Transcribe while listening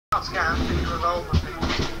about to get a big revolver thing.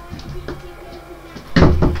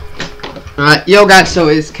 Alright, yo guys, so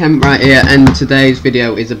it's Kemp right here, and today's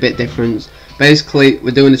video is a bit different. Basically,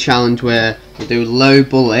 we're doing a challenge where we do low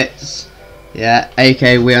bullets, yeah,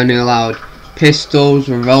 aka we only allowed pistols,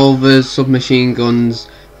 revolvers, submachine guns,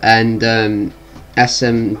 and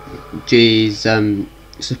SMGs,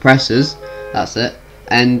 suppressors, that's it.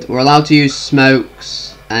 And we're allowed to use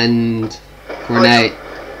smokes and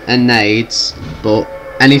nades, but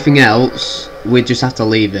anything else, we just have to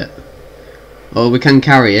leave it. Or we can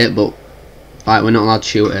carry it, but like, we're not allowed to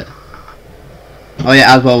shoot it. Oh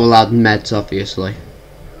yeah, as well we're allowed meds, obviously.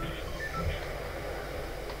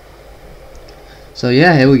 So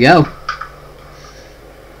yeah, here we go.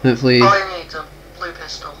 Hopefully. All you need is a blue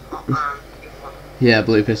pistol, and you've won. Yeah,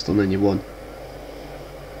 blue pistol, and then you won.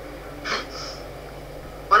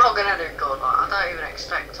 We're not gonna do good. Like, I don't even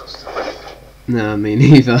expect us to win. No, me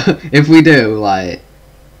neither. If we do, like,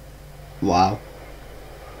 wow.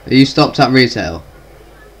 Are you stopped at retail?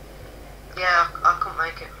 Yeah, I couldn't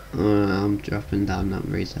make it. I'm dropping down that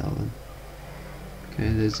retail then. Okay,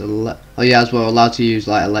 there's a oh yeah, as well, allowed to use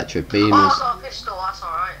like electric beamers. Oh, I've got a pistol, that's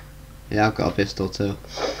alright. Yeah, I've got a pistol too.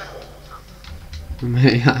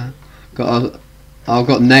 Mate, I've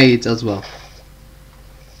got nades as well.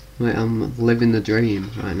 Wait, I'm living the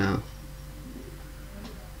dream right now.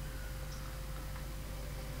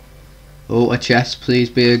 Oh, a chest, please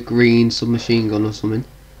be a green submachine gun or something.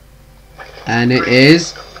 And it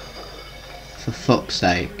is, for fuck's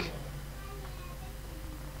sake.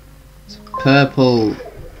 It's purple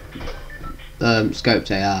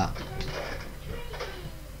scoped AR.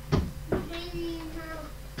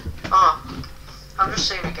 Oh, I've just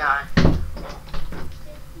seen a guy.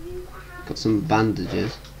 Got some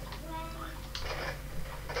bandages.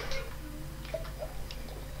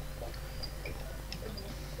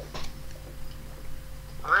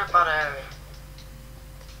 I'm in a bad area.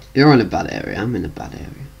 You're in a bad area, I'm in a bad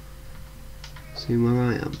area. See where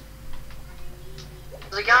I am?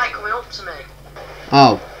 There's a guy coming up to me.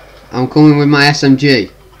 Oh, I'm coming with my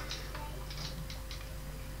SMG.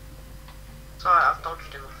 It's alright, I've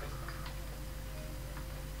dodged him, I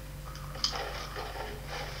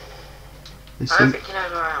think. I don't think he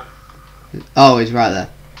knows where I am. Oh, he's right there.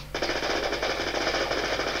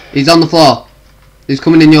 He's on the floor. He's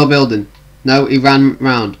coming in your building. No, he ran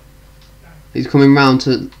round. He's coming round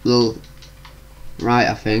to the right,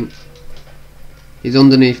 I think. He's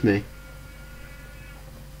underneath me.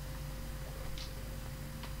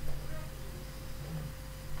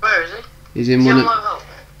 Where is he? He's in Is he one on of. low health?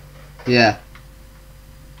 Yeah.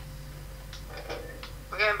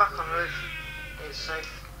 We're getting back on the roof. It's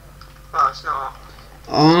safe. Well, it's not.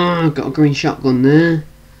 Oh, I've got a green shotgun there.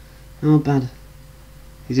 Oh, bad.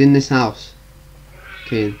 He's in this house.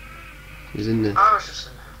 Keen. He's in there. I was just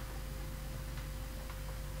in there.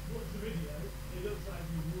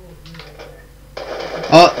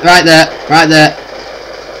 Oh, right there. Right there.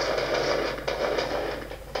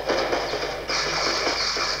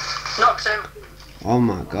 Knocked him. Oh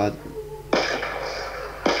my god.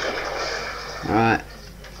 Right.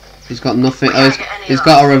 He's got nothing. We Oh, can't get any he's of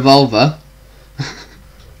got that. a revolver. Yeah,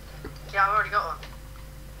 I've already got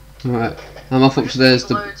one. Right. I'm off upstairs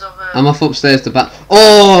to. Loads of, I'm off upstairs to back.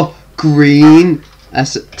 Oh, green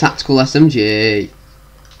tactical SMG.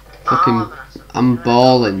 Fucking. I'm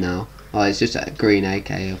balling now. Oh, it's just a green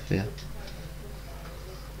AK up here.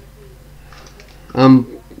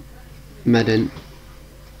 I'm medding.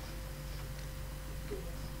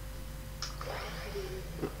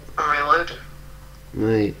 I'm reloading.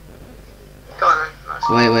 Wait. Go on then. Nice.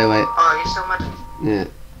 Wait. Oh, you still mad? Yeah.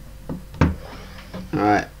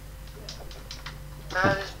 Alright.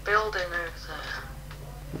 There's building over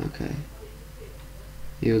there. Okay.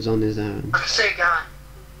 He was on his own. I can see a guy.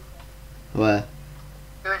 Where?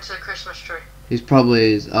 Go into the Christmas tree. He's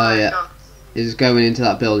probably. Oh yeah. Go. He's going into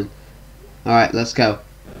that building. Alright, let's go.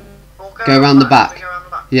 We'll Go around the back. Go around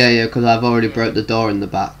the back. Yeah, because I've already broke the door in the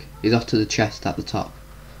back. He's off to the chest at the top.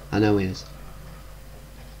 I know he is.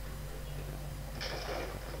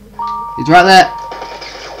 He's right there.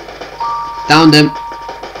 Downed him.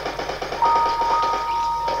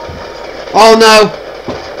 Oh no!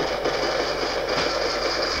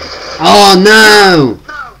 Oh no!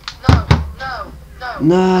 No.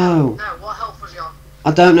 No! No, what health was he on?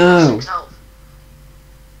 I don't know. 6 health.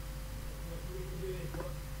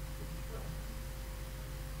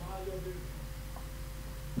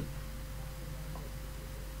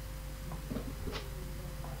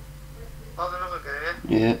 Well, another go,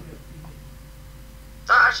 yeah? Yeah.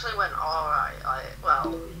 That actually went alright.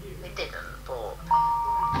 Well, it didn't, but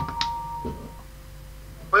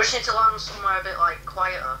we just need to land somewhere a bit like quiet.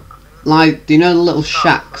 quieter, I think. Like, do you know the little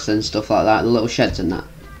Start shacks with. and stuff like that? The little sheds and that?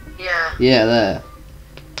 Yeah. Yeah, there.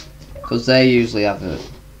 Because they usually have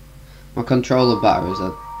it. My controller batteries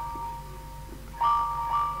are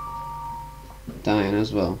dying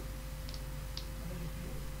as well.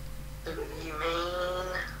 Do you mean?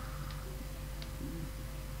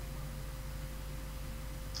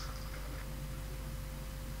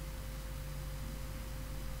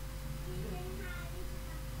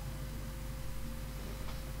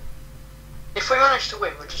 If we manage to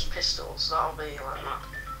win with just pistols, that'll be like that.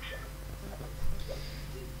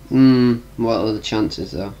 What are the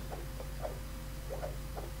chances though?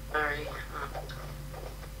 Very.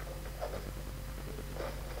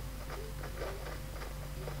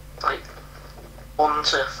 Like 1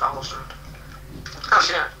 to 1,000.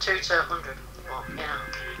 Actually, no, 2 to 100. Well, you know.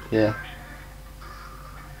 Yeah.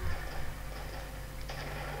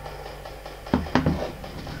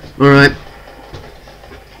 Alright.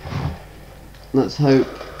 Let's hope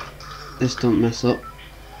this don't mess up.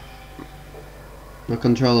 My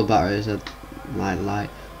controller batteries are light.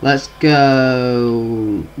 Let's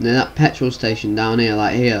go near that petrol station down here,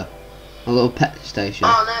 like here. A little pet station.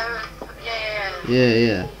 Oh no, yeah.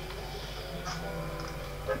 Yeah.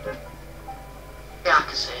 Yeah, I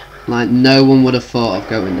can see it. Like no one would have thought of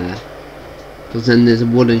going there. Because then there's a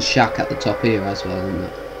wooden shack at the top here as well, isn't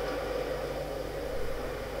there?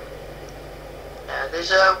 Yeah,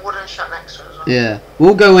 there's a wooden shack next to it as well. Yeah.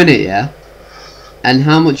 We'll go in it, yeah? And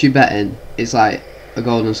how much you betting? It's like a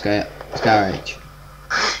golden garage.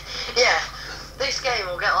 Yeah, this game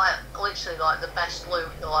will get like literally like the best loot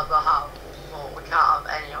you'll ever have. Well, we can't have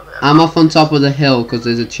any of it. I'm off on top of the hill because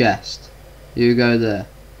there's a chest. You go there.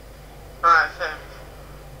 Right, fair.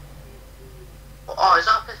 Oh, is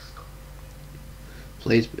that a pistol?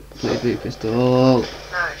 Please be pistol. No, it's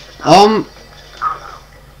just. Oh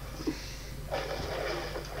no.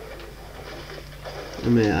 I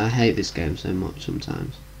mean, I hate this game so much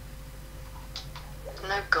sometimes.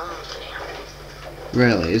 No guns here.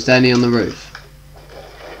 Really? Is there any on the roof?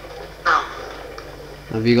 No.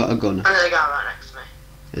 Have you got a gun? And there's a guy right next to me.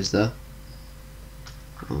 Is there?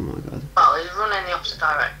 Oh my god. Well, he's running the opposite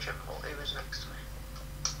direction, but he was next to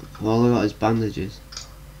me. All I got is bandages.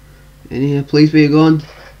 In here, please be a gun.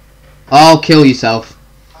 Oh, kill yourself.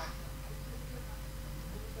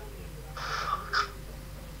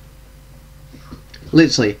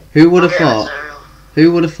 Literally, who would have thought?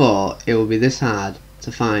 Who would have thought it would be this hard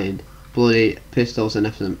to find bloody pistols and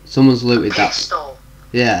everything? Someone's looted that. Pistol.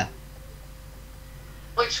 Yeah.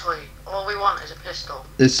 Literally, all we want is a pistol.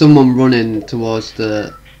 There's someone running towards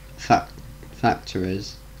the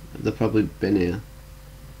factories. They've probably been here.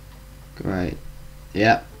 Great.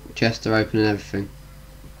 Yep. Chests are open and everything.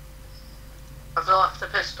 Have they left a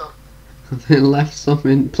pistol? They left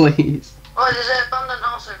something, please. Oh, there's an abandoned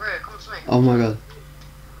house over here. Come to me. Oh my god.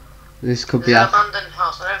 This could be There's an our. abandoned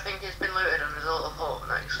house. I don't think it's been looted, and there's a little hut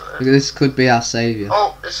next to it. This could be our saviour.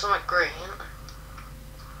 Oh, there's something green.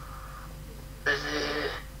 Is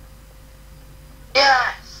it?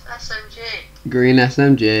 Yes, SMG. Green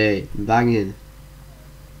SMG, banging.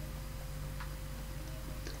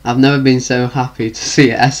 I've never been so happy to see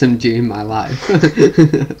an SMG in my life.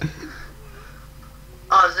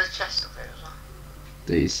 Oh, there's a chest up here as well.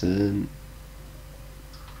 Decent.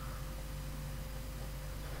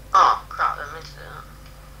 Oh crap! I missed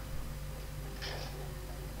it.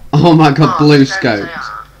 Oh my god, Oh, blue so scopes. they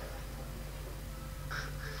are.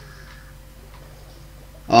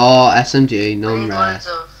 Oh, SMG, We need non-rare. loads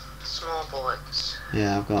of small bullets.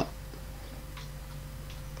 Yeah, I've got.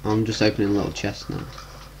 I'm just opening a little chest now.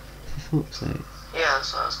 For fuck's sake. Yeah,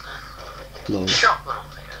 that's what I was doing. Lord. Shotgun up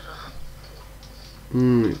here as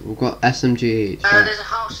well. We've got SMG each. Right. There's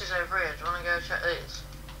houses over here. Do you want to go check these?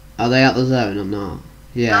 Are they at the zone or not?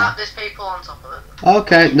 Yeah. Nah, there's people on top of it.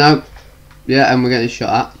 Okay, no. Yeah, and we're getting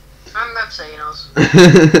shot Remember I've seen us.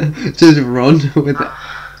 at. Just run with it.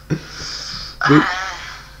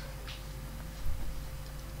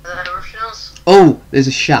 Are they rushing us? Oh, there's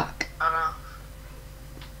a shack. I don't know.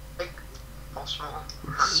 Big or small?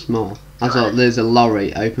 Small. I thought there's a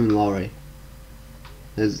lorry, open lorry.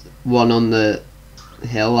 There's one on the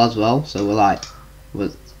hill as well, so we're like,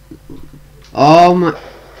 oh my.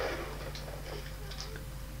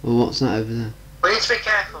 Well, what's that over there? We need to be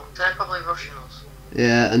careful. They're probably rushing us.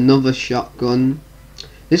 Yeah, another shotgun.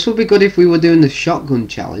 This would be good if we were doing the shotgun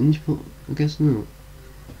challenge, but I guess not.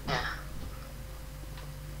 Yeah.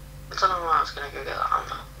 I don't know where I was going to go get that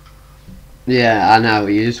ammo. Yeah, I know,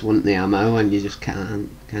 you just want the ammo and you just can't,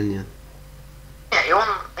 can you? Yeah, you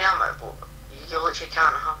want the ammo, but you literally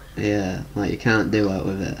can't have it. Yeah, like you can't do it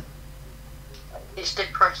with it. It's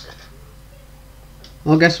depressive.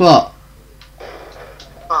 Oh, guess what?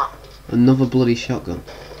 What? Another bloody shotgun.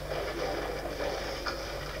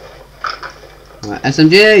 Right,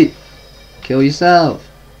 SMG! Kill yourself.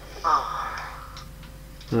 Oh.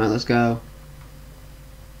 Alright, let's go.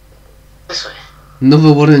 This way.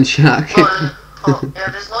 Another wooden shack. Yeah,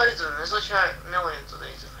 there's loads of them. There's literally like millions of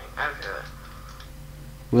these, I think, everywhere.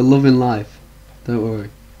 We're loving life. Don't worry.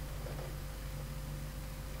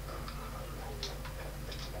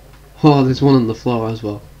 Oh, there's one on the floor as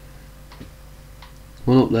well.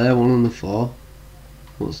 One up there, one on the floor.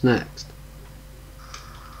 What's next?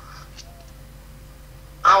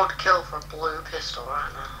 I would kill for a blue pistol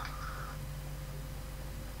right now.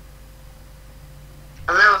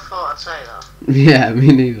 I never thought I'd say that. Yeah, me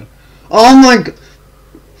neither. Oh my god!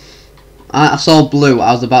 I saw blue,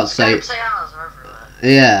 I was about to say... KEMP-XI are everywhere.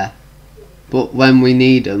 Yeah. But when we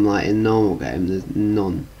need them, like in normal game, there's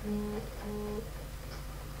none.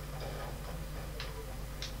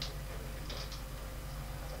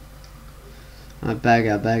 I beg.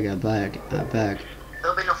 There'll be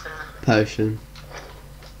nothing there. Potion.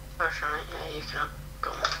 Potion, yeah, you can. Go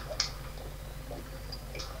on.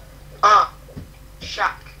 Oh!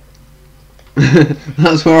 Shack.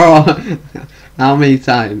 That's where all... How many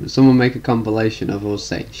times? Someone make a compilation of us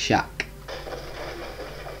saying shack.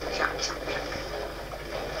 Shack.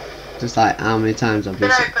 Just like how many times I've been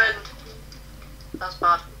Been opened! That's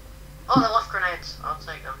bad. Oh, they left grenades. I'll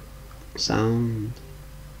take them. sound.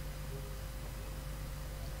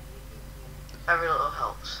 Every little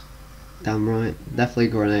helps. Damn right. Definitely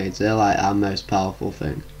grenades. They're like our most powerful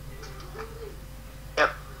thing.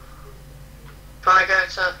 Yep. Do you want to go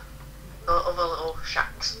to the other little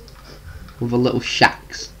shacks? Other little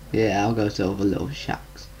shacks. Yeah, I'll go to other little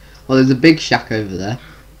shacks. Well, there's a big shack over there.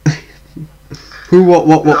 Who? What? A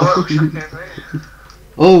little shack over here.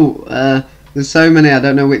 Oh, there's so many. I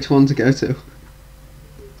don't know which one to go to.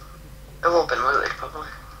 They've all been looted, probably.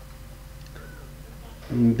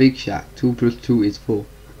 Big shack. 2 + 2 is 4.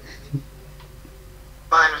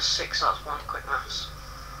 -6, that's one quick maths.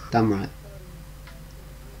 Damn right.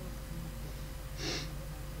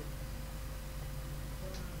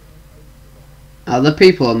 Are there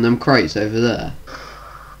people on them crates over there?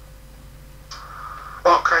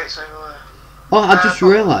 What crates over there? Oh, I just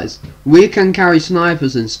realised we can carry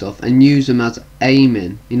snipers and stuff and use them as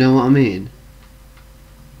aiming. You know what I mean?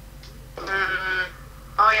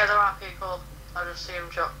 Oh yeah, there are people. I just see them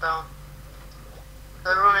drop down.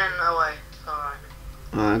 They're running away. It's alright.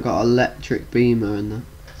 I got electric beamer in there.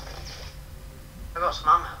 I got some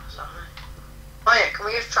ammo, so. Oh yeah, can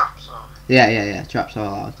we use traps or? Yeah. Traps are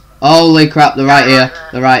allowed. Holy crap! They're right here.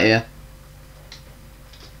 They're right here.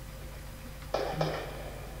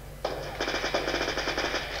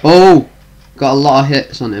 Oh, got a lot of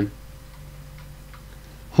hits on him.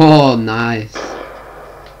 Oh, nice.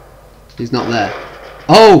 He's not there.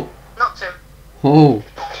 Oh! Knocked him. Oh.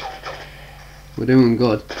 We're doing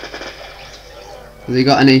good. Has he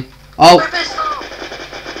got any? Oh! Blue pistol!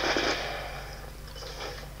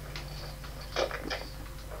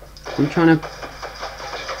 I'm trying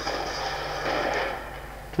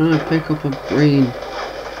to pick up a green.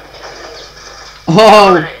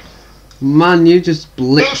 Oh! Man, you just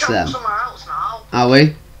blitzed them. Somewhere else now. Are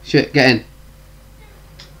we? Shit, get in.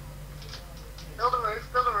 Build a roof,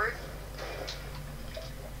 build a roof.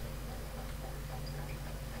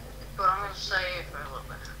 But I'm gonna stay here for a little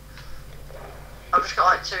bit. I've just got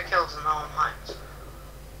like 2 kills and now I'm hyped.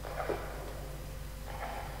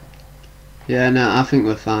 Yeah, no, I think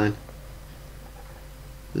we're fine.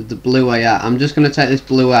 The blue AR. I'm just gonna take this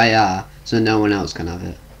blue AR so no one else can have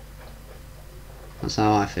it. That's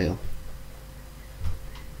how I feel.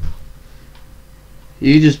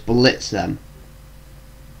 You just blitz them.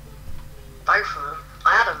 Both of them.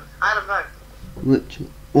 I had them both. Literally.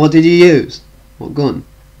 What did you use? What gun?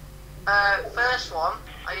 First one,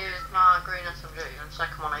 I used my green SMG, and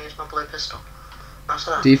second one I used my blue pistol. That's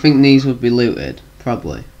that. Do you think these would be looted?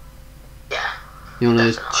 Probably. Yeah. You wanna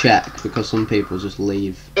just Definitely. check because some people just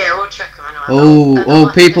leave. Yeah, we'll check them anyway. Oh,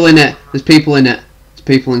 people in it. There's people in it. There's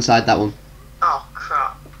people inside that one. Oh,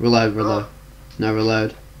 crap. Reload. No,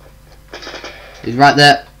 reload. He's right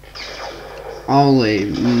there. Holy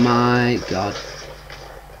my god.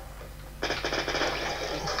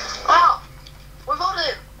 Oh! We've had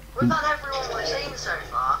him! We've had everyone we've seen so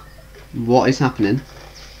far. What is happening?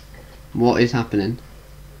 What is happening?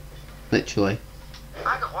 Literally.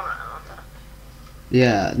 I got one of them, haven't I?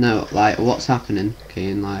 Yeah, no, like, what's happening,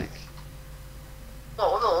 Keen? Like,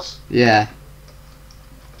 What, with us? yeah.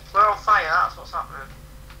 We're on fire, that's what's happening.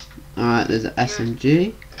 Alright, there's an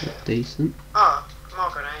SMG. Decent. Oh, more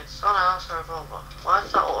grenades. Oh no, that's a revolver. Why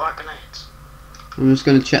does that look like grenades? I'm just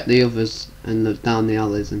gonna check the others and down the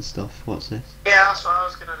alleys and stuff. What's this? Yeah, that's what I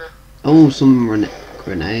was gonna do. Oh, some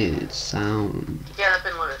grenades. Sound. Yeah,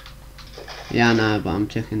 they've been looted. Yeah, I know, but I'm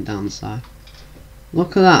checking down the side.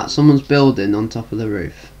 Look at that. Someone's building on top of the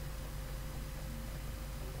roof.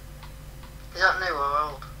 Is that new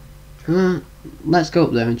or old? Let's go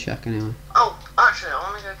up there and check anyway. Oh, actually, I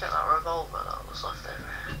want to go get that revolver that was left over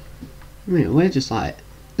here. I mean, we're just like...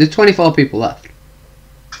 There's 24 people left.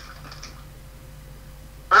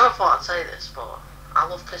 I never thought I'd say this, but I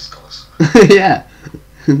love pistols. Yeah.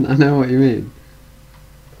 I know what you mean.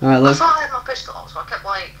 Alright, I thought I had my pistol out, so I kept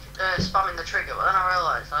like spamming the trigger, but then I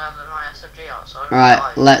realised I had my SMG out, so I didn't Alright,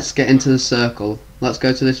 realise. let's get into the circle. Let's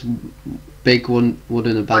go to this big wooden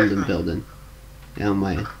abandoned building. Yeah, I'm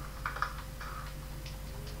waiting.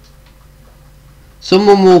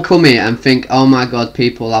 Someone will come here and think, oh my god,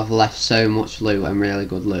 people have left so much loot and really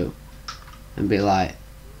good loot. And be like...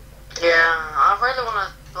 Yeah, I really want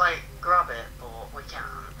to like grab it, but we can't.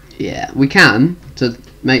 Yeah, we can, to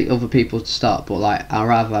make other people start, but like, I'd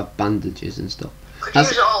rather have bandages and stuff. Could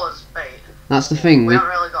use it all as bait. That's the thing. We haven't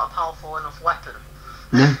really got a powerful enough weapon.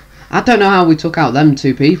 No. I don't know how we took out them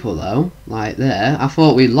 2 people though. Like there. I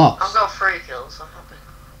thought we lost. I've got 3 kills, I'm happy.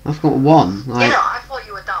 I've got 1. Like... Yeah, I thought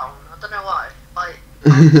you were down. I don't know why. Like,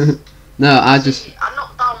 no, I just... I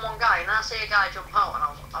knocked down one guy and I see a guy jump out and I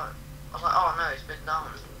was like, oh no, he's been down.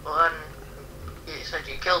 But then you said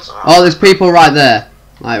you killed someone. Oh, there's people right there.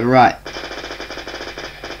 Like, right.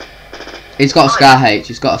 He's got a Scar H.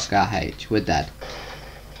 He's got a Scar H. We're dead.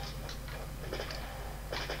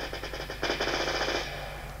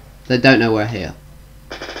 They don't know we're here.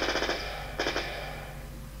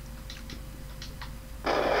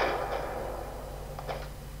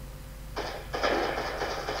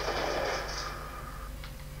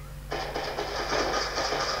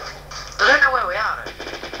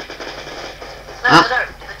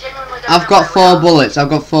 I've got 4 bullets. I've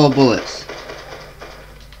got 4 bullets.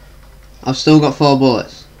 I've still got 4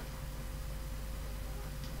 bullets.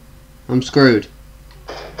 I'm screwed.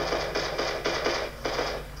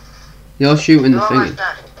 You're shooting the thing.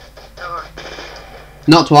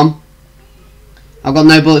 Knocked 1. I've got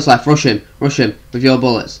no bullets left. Rush him. Rush him with your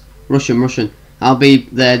bullets. Rush him. Rush him. I'll be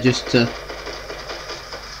there just to...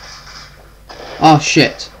 Oh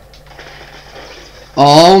shit.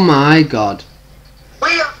 Oh my god. We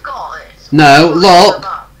have got it. No, look.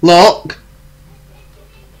 Look.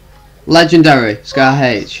 Legendary. Scar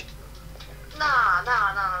H. Nah.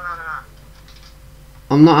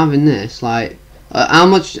 I'm not having this. Like, how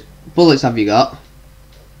much bullets have you got?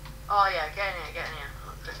 Oh yeah, get in here.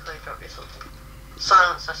 I'll quickly drop you some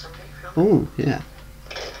silence SMG if you Oh, want. yeah.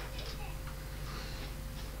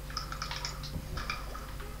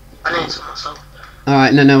 I need some myself.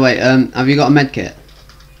 Alright, no, wait. Have you got a med kit?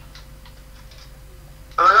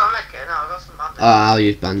 Have I got a med kit? No, I've got some bandages. Oh, I'll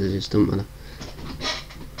use bandages, don't matter.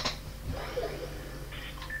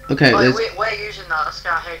 Okay, Wait, there's... we're using that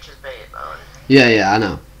Scar H's bait, by the way. Yeah, I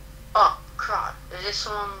know. Oh, crap. Is this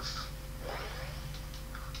someone's...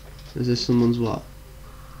 Is this someone's what?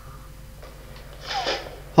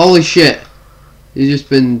 Holy shit! You've just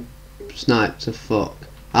been sniped to fuck.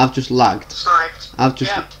 I've just lagged. Sniped? I've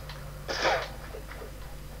just... Yeah.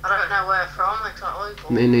 I don't know where from exactly,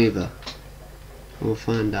 but... Me neither. We'll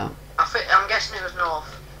find out. I'm guessing it was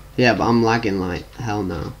north. Yeah, but I'm lagging like hell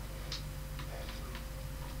now.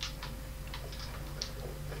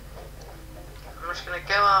 I'm just gonna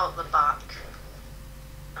go out the back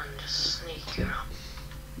and just sneak around.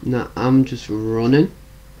 No, I'm just running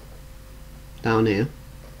down here.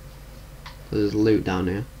 There's loot down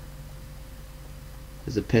here.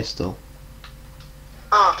 There's a pistol.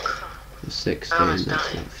 Oh crap. There's 16, that's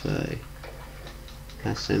like 30.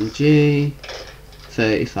 SMG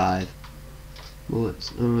 35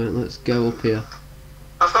 bullets. Alright, let's go up here.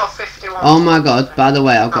 I've got 51. Oh my god, by the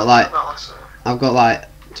way, I've got I've like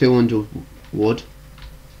 200 wood.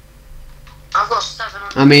 I've got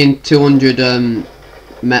 700. I mean 200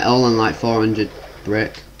 metal and like 400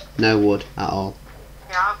 brick. No wood at all.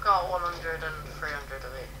 Yeah, I've got 100 and 300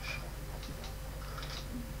 of each.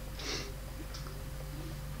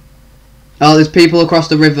 Oh, there's people across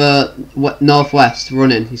the river northwest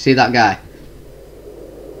running. You see that guy?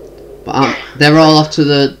 But they're all off to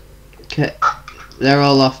the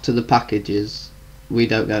packages. We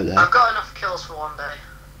don't go there. I've got enough kills for one day.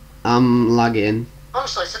 I'm lagging.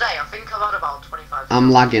 Honestly, today I think I've had about 25 kills. I'm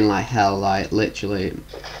lagging like hell, like literally.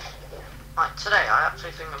 Like today, I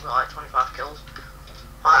actually think I've got like 25 kills.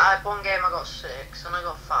 I had one game I got 6 and I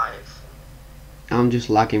got 5. I'm just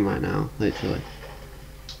lagging right now, literally.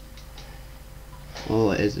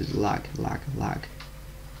 All it is lag.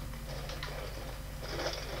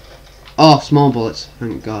 Oh, small bullets.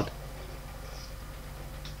 Thank God.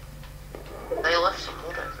 They left some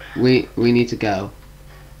wood over here. We need to go.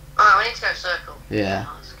 Oh, we need to go circle. Yeah.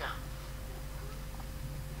 Oh, let's go.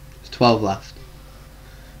 There's 12 left.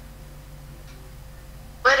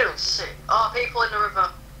 We're doing sick. Oh, people in the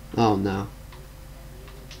river. Oh no.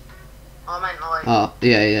 Oh, I meant like. Oh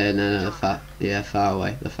yeah, no, far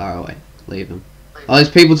away. They're far away. Leave them. Oh,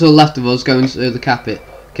 there's people to the left of us going to the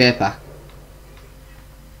KEMP-XI.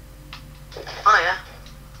 Oh yeah.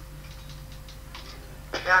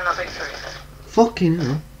 Behind that big tree. Fucking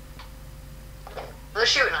hell. They're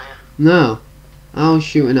shooting at you. No, I was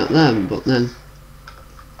shooting at them, but then.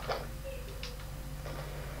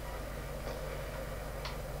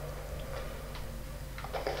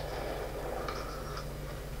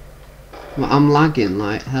 Well, I'm lagging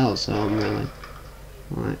like hell, so I'm really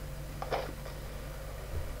like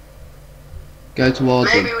go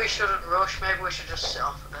towards them. Maybe we shouldn't rush. Maybe we should just sit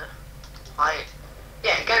off a bit. Like,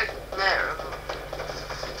 yeah, go near them.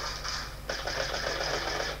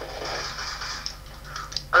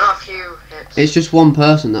 I got a few hits. It's just one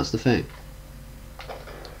person. That's the thing.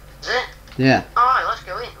 Is it? Yeah. Alright, let's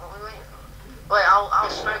go in. What are we waiting for? Wait, I'll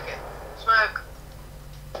smoke it. Smoke.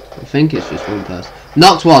 I think it's just one person.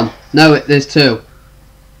 Knocked one. No, there's two.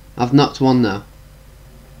 I've knocked one now.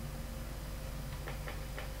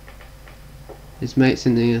 His mate's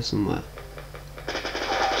in here somewhere.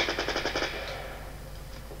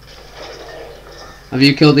 Have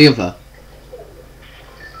you killed the other?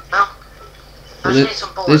 No. I just need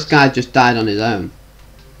some bullets. This guy just died on his own.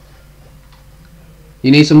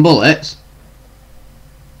 You need some bullets?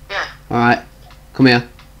 Yeah. Alright. Come here.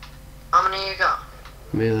 How many you got?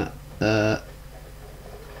 Come here.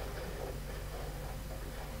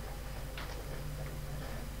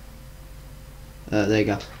 There you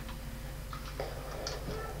go.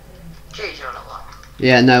 Jeez, you're on a lot.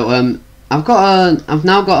 Yeah, no, I've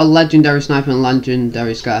now got a legendary sniper and a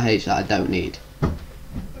legendary Scar H that I don't need.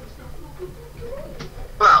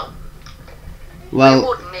 Well, we Well,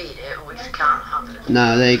 would need it, we just can't have it.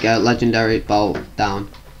 no, there you go, legendary bolt down.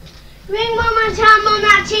 Ring one more time on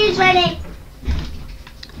that tea's ready.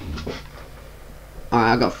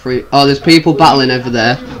 Alright, I got 3. Oh, there's people battling over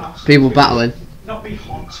there. People battling. Not be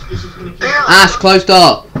hot. This is going to Ash, close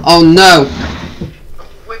door. Oh no.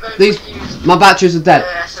 We both These, use my batteries are dead.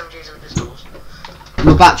 SMGs and pistols.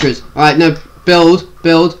 My batteries. Alright, no, build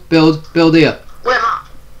here. Where am I?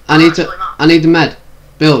 I need the med.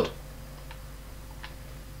 Build.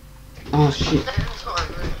 Oh shit. It's not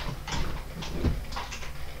over.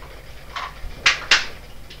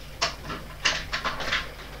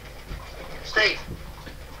 Steve.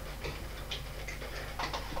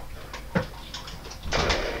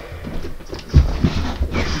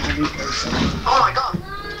 Oh my god!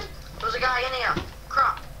 There's a guy in here!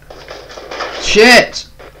 Crap! Shit!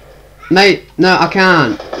 Mate, no, I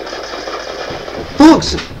can't.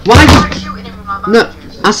 Fox, why Why are did... you shooting him with my No,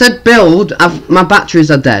 bandages? I said build, my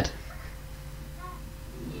batteries are dead.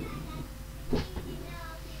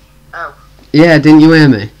 Oh, Yeah, didn't you hear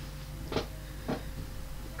me? no.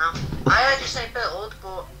 I heard you say build,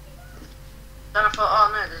 but then I thought,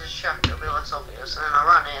 oh no, there's a shack, it'll be less obvious, and then I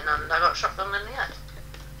ran in and I got shotgun in the head.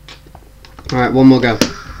 Alright, one more go.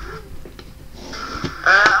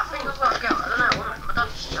 I think I've got to go, I don't know, my dad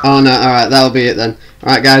just shot. Oh no, alright, that'll be it then.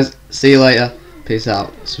 Alright guys, see you later. Peace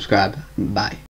out. Subscribe. Bye.